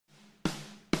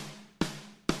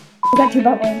Is that too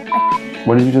bubbly?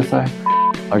 What did you just say?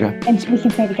 Okay. And we can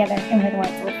say together, and we're the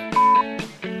Whytsell.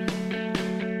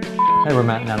 Hey, we're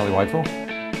Matt and Natalie Whytsell.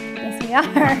 Yes, we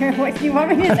are. What do you want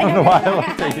me to say? I don't know why I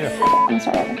looked at you. I'm gonna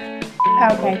start over.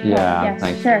 Okay. Yeah, yes,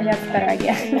 thanks. Sure, that's a better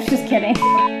idea. Just kidding.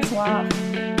 Swap.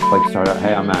 Like start out,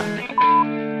 hey, I'm Matt.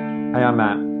 Hey, I'm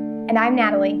Matt. And I'm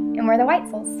Natalie, and we're the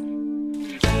Whytsells.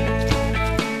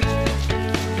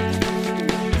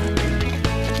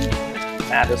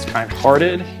 Matt is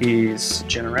kind-hearted, he's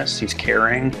generous, he's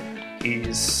caring,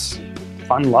 he's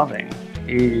fun-loving,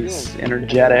 he's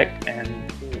energetic, and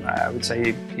I would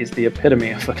say he's the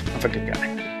epitome of a good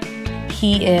guy.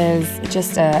 He is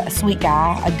just a sweet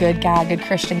guy, a good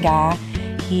Christian guy.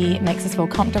 He makes us feel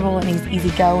comfortable, and he's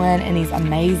easygoing, and he's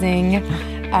amazing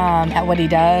at what he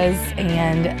does,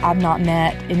 and I've not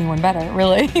met anyone better,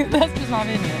 really. That's just my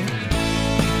opinion.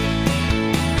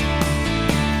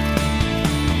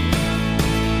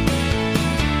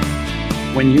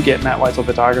 When you get Matt Whytsell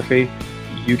Photography,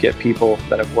 you get people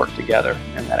that have worked together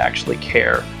and that actually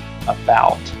care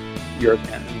about your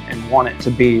event and want it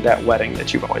to be that wedding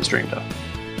that you've always dreamed of.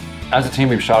 As a team,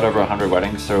 we've shot over 100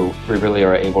 weddings, so we really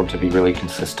are able to be really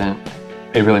consistent.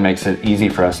 It really makes it easy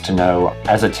for us to know,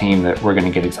 as a team, that we're going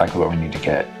to get exactly what we need to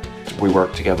get. We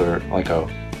work together like a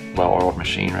well-oiled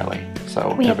machine, really.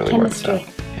 So We it have really chemistry. works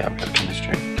out. Yeah, we have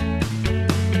chemistry.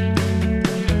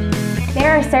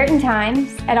 There are certain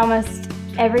times at almost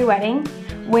every wedding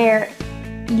where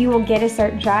you will get a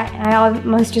certain shot, and I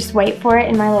almost just wait for it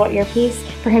in my little earpiece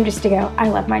for him just to go, I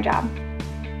love my job.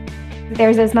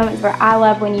 There's those moments where I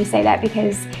love when you say that,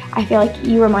 because I feel like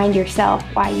you remind yourself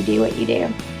why you do what you do.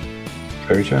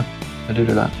 Very true. I do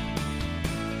that.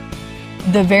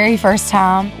 The very first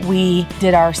time we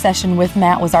did our session with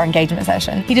Matt was our engagement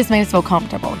session. He just made us feel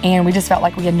comfortable, and we just felt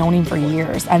like we had known him for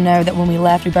years. I know that when we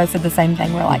left, we both said the same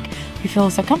thing. We're like, we feel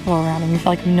so comfortable around him. We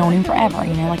feel like we've known him forever,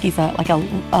 you know, like he's a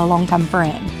longtime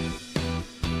friend.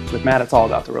 With Matt, it's all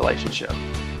about the relationship.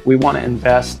 We want to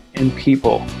invest in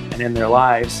people and in their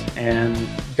lives and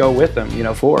go with them,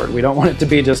 forward. We don't want it to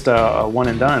be just a one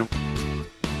and done.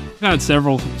 I've had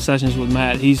several sessions with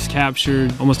Matt. He's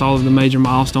captured almost all of the major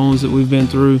milestones that we've been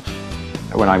through.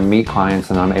 When I meet clients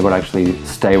and I'm able to actually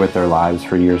stay with their lives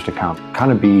for years to come,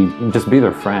 kind of just be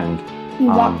their friend. You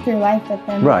walk through life with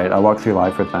them. Right, I walk through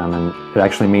life with them, and it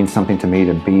actually means something to me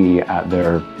to be at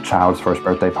their child's first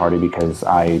birthday party because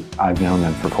I've known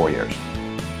them for 4 years.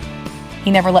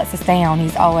 He never lets us down.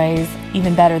 He's always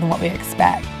even better than what we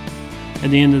expect.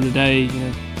 At the end of the day,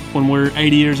 when we're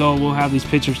 80 years old, we'll have these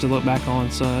pictures to look back on,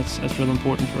 so that's really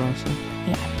important for us.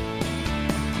 Yeah.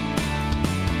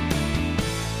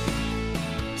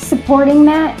 Supporting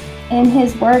Matt in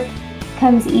his work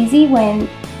comes easy when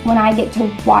I get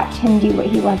to watch him do what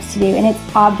he loves to do, and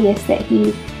it's obvious that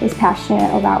he is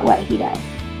passionate about what he does.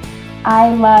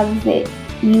 I love that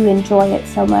you enjoy it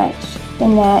so much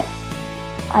and that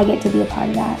I get to be a part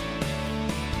of that.